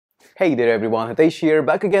Hey there everyone, Hitesh here,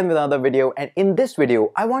 back again with another video, and in this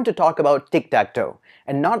video I want to talk about Tic Tac Toe.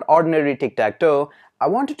 And not ordinary Tic Tac Toe, I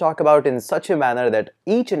want to talk about in such a manner that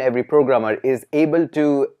each and every programmer is able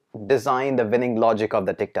to design the winning logic of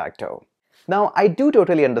the Tic Tac Toe. Now, I do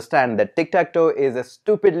totally understand that Tic Tac Toe is a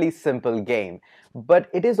stupidly simple game, but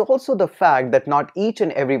it is also the fact that not each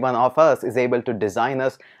and every one of us is able to design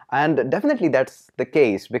us, and definitely that's the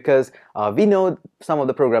case because we know some of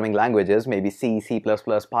the programming languages, maybe C, C++,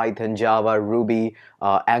 Python, Java, Ruby,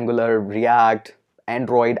 Angular, React,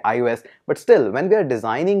 Android, iOS, but still, when we are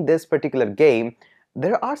designing this particular game,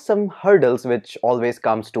 there are some hurdles which always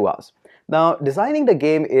comes to us. Now, designing the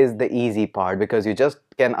game is the easy part because you just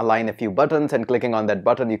can align a few buttons, and clicking on that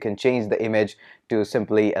button you can change the image to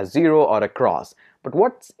simply a 0 or a cross. But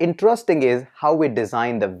what's interesting is how we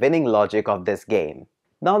design the winning logic of this game.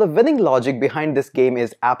 Now, the winning logic behind this game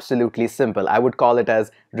is absolutely simple. I would call it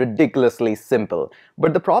as ridiculously simple.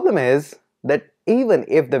 But the problem is that even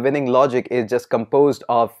if the winning logic is just composed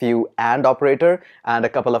of few AND operator and a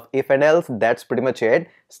couple of if and else, that's pretty much it.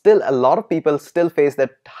 Still, a lot of people still face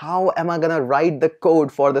that, how am I gonna write the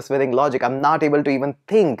code for this winning logic? I'm not able to even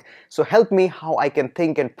think. So help me how I can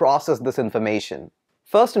think and process this information.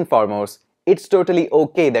 First and foremost, it's totally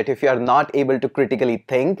okay that if you are not able to critically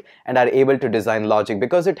think and are able to design logic,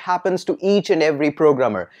 because it happens to each and every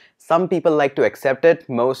programmer. Some people like to accept it,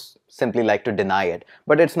 most simply like to deny it.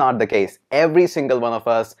 But it's not the case. Every single one of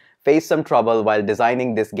us face some trouble while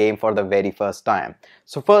designing this game for the very first time.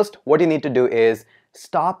 So first, what you need to do is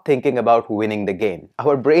stop thinking about winning the game.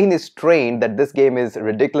 Our brain is trained that this game is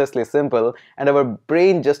ridiculously simple, and our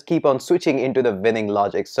brain just keep on switching into the winning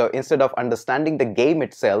logic. So instead of understanding the game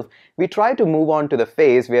itself, we try to move on to the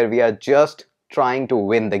phase where we are just trying to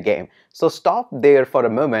win the game. So stop there for a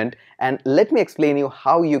moment and let me explain you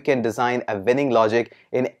how you can design a winning logic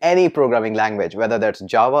in any programming language, whether that's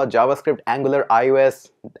Java, JavaScript, Angular,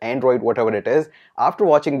 iOS, Android, whatever it is. After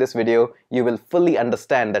watching this video, you will fully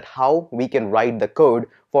understand that how we can write the code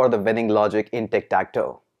for the winning logic in Tic Tac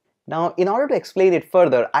Toe. Now, in order to explain it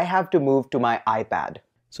further, I have to move to my iPad.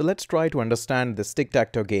 So let's try to understand this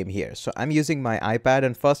tic-tac-toe game here. So I'm using my iPad,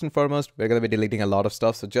 and first and foremost, we're going to be deleting a lot of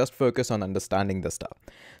stuff. So just focus on understanding the stuff.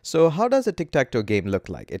 So how does a tic-tac-toe game look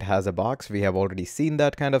like? It has a box. We have already seen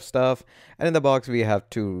that kind of stuff. And in the box, we have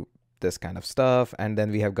this kind of stuff. And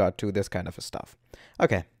then we have got this kind of stuff.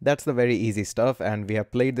 Okay, that's the very easy stuff. And we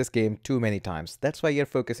have played this game too many times. That's why you're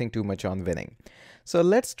focusing too much on winning. So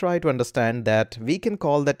let's try to understand that we can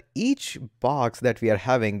call that each box that we are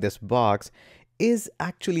having, this box, is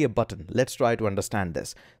actually a button. Let's try to understand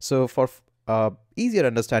this. So for easier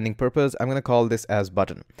understanding purpose, I'm going to call this as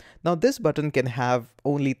button. Now this button can have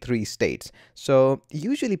only 3 states. So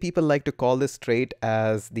usually people like to call this state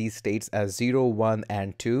as these states as 0, 1,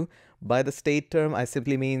 and 2. By the state term, I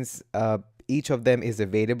simply means each of them is a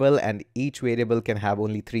variable, and each variable can have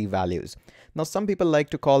only 3 values. Now some people like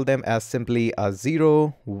to call them as simply a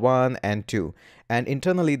 0, 1, and 2. And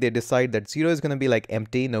internally they decide that 0 is going to be like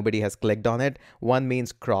empty, nobody has clicked on it. 1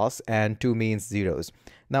 means cross and 2 means zeros.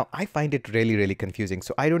 Now I find it really confusing,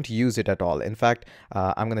 so I don't use it at all. In fact,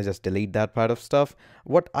 I'm going to just delete that part of stuff.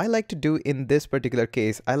 What I like to do in this particular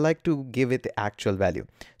case, I like to give it the actual value.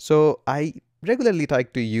 So I regularly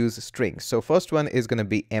like to use strings. So first one is going to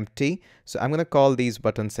be empty. So I'm going to call these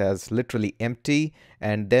buttons as literally empty,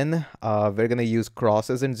 and then we're going to use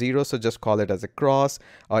crosses and zeros. So just call it as a cross,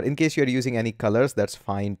 or in case you're using any colors, that's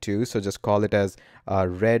fine too. So just call it as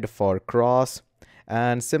red for cross,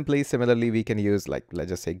 and similarly we can use, like, let's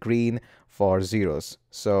just say green for zeros.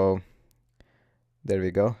 So there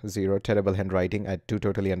we go, 0. Terrible handwriting, I do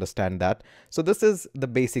totally understand that. So this is the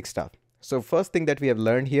basic stuff. So first thing that we have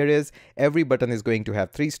learned here is every button is going to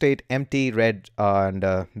have 3 state: empty, red, and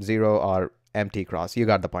 0 or empty cross. You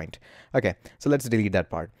got the point. Okay, so let's delete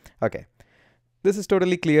that part. Okay, this is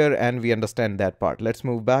totally clear and we understand that part. Let's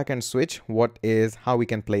move back and switch how we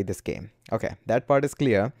can play this game. Okay, that part is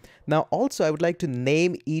clear. Now also I would like to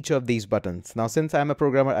name each of these buttons. Now since I'm a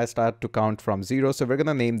programmer, I start to count from 0. So we're going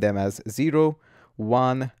to name them as 0,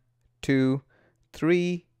 1, 2,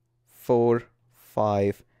 3, 4,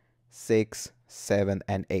 5, 6, 7,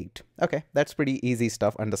 and 8. Okay, that's pretty easy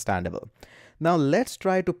stuff, understandable. Now let's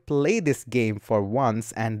try to play this game for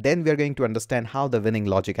once, and then we're going to understand how the winning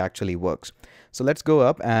logic actually works. So let's go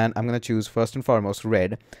up, and I'm going to choose first and foremost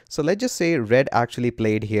red. So let's just say red actually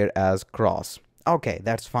played here as cross. Okay,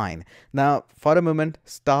 that's fine. Now for a moment,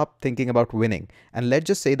 stop thinking about winning, and let's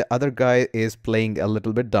just say the other guy is playing a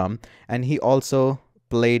little bit dumb, and he also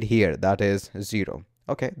played here, that is 0.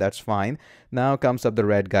 Okay, that's fine. Now comes up the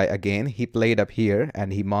red guy again. He played up here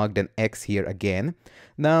and he marked an X here again.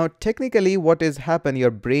 Now, technically what is happened,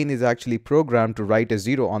 your brain is actually programmed to write a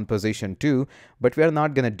 0 on position 2, but we are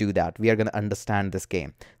not going to do that. We are going to understand this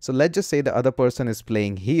game. So let's just say the other person is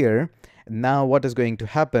playing here. Now what is going to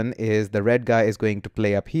happen is the red guy is going to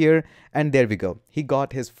play up here, and there we go. He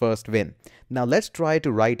got his first win. Now let's try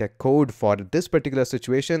to write a code for this particular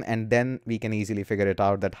situation, and then we can easily figure it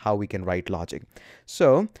out that how we can write logic.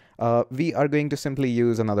 So we are going to simply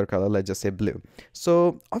use another color. Let's just say blue.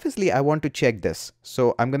 So obviously I want to check this.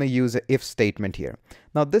 So I'm going to use an if statement here.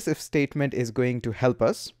 Now this if statement is going to help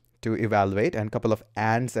us to evaluate, and a couple of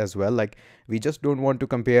ands as well. Like we just don't want to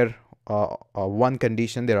compare one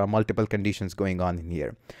condition. There are multiple conditions going on in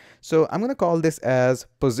here. So I'm going to call this as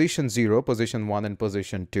position 0, position 1, and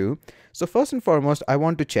position 2. So first and foremost, I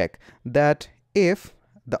want to check that if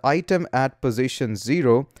the item at position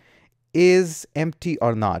 0 is empty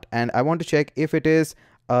or not. And I want to check if it is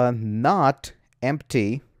not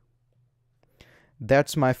empty.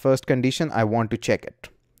 That's my first condition. I want to check it.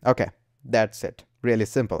 Okay, that's it. Really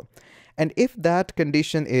simple. And if that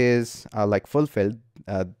condition is like fulfilled,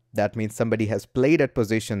 that means somebody has played at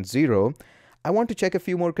position 0. I want to check a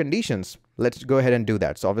few more conditions. Let's go ahead and do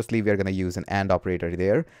that. So obviously we're going to use an AND operator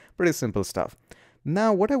there. Pretty simple stuff.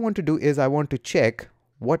 Now what I want to do is I want to check,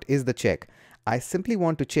 what is the check? I simply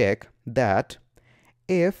want to check that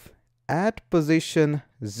if at position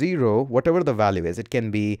 0, whatever the value is, it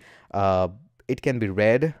can be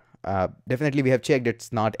red. Definitely we have checked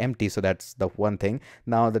it's not empty, so that's the one thing.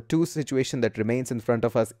 Now the two situation that remains in front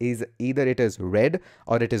of us is either it is red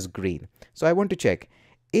or it is green. So I want to check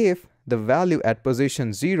if the value at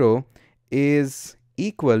position 0 is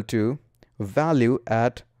equal to value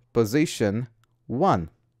at position 1.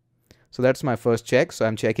 So that's my first check. So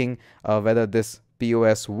I'm checking whether this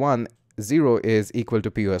POS1 0 is equal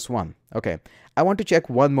to POS1. Okay, I want to check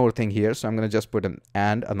one more thing here. So I'm going to just put an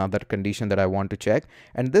and another condition that I want to check.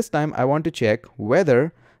 And this time I want to check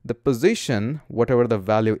whether the position, whatever the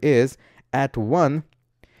value is at 1,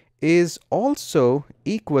 is also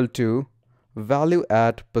equal to value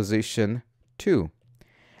at position 2.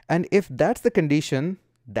 And if that's the condition,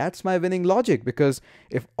 that's my winning logic, because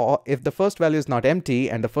if the first value is not empty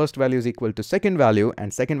and the first value is equal to second value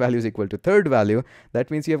and second value is equal to third value,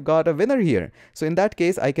 that means you've got a winner here. So in that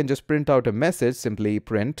case, I can just print out a message, simply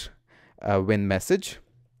print win message.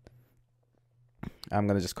 I'm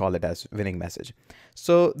going to just call it as winning message.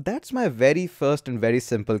 So that's my very first and very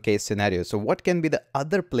simple case scenario. So what can be the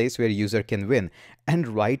other place where user can win? And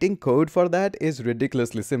writing code for that is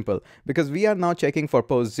ridiculously simple, because we are now checking for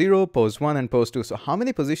pose 0, pose 1, and pose 2. So how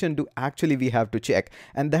many positions do actually we have to check?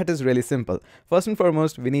 And that is really simple. First and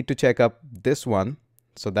foremost, we need to check up this one.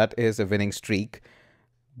 So that is a winning streak.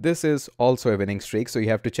 This is also a winning streak. So you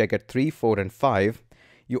have to check at 3, 4, and 5.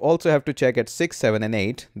 You also have to check at 6, 7, and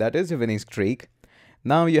 8. That is a winning streak.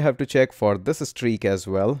 Now you have to check for this streak as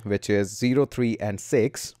well, which is 0, 3, and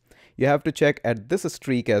 6. You have to check at this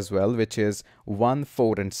streak as well, which is 1,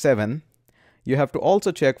 4, and 7. You have to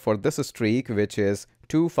also check for this streak, which is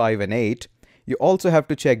 2, 5, and 8. You also have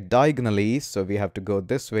to check diagonally, so we have to go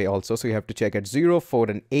this way also. So you have to check at 0, 4,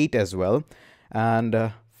 and 8 as well.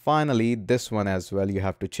 And finally, this one as well you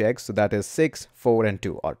have to check. So that is 6, 4, and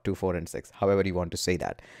 2, or 2, 4, and 6, however you want to say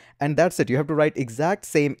that. And that's it. You have to write exact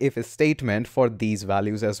same if statement for these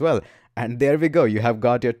values as well. And there we go. You have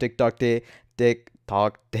got your Tic Tac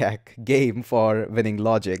game for winning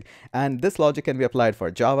logic. And this logic can be applied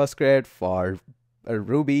for JavaScript, for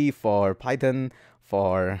Ruby, for Python,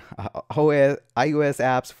 for iOS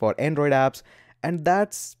apps, for Android apps. And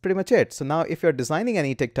that's pretty much it. So now if you're designing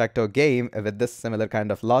any tic-tac-toe game with this similar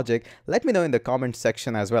kind of logic, let me know in the comment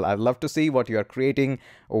section as well. I'd love to see what you are creating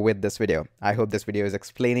with this video. I hope this video is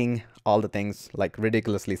explaining all the things like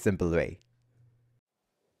ridiculously simple way.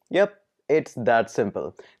 Yep, it's that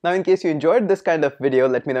simple. Now, in case you enjoyed this kind of video,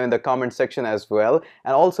 let me know in the comment section as well.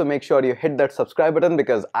 And also make sure you hit that subscribe button,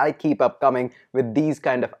 because I keep upcoming with these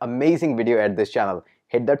kind of amazing video at this channel.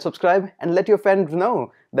 Hit that subscribe and let your friends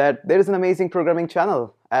know that there is an amazing programming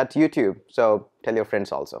channel at YouTube. So tell your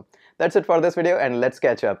friends also. That's it for this video, and let's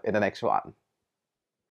catch up in the next one.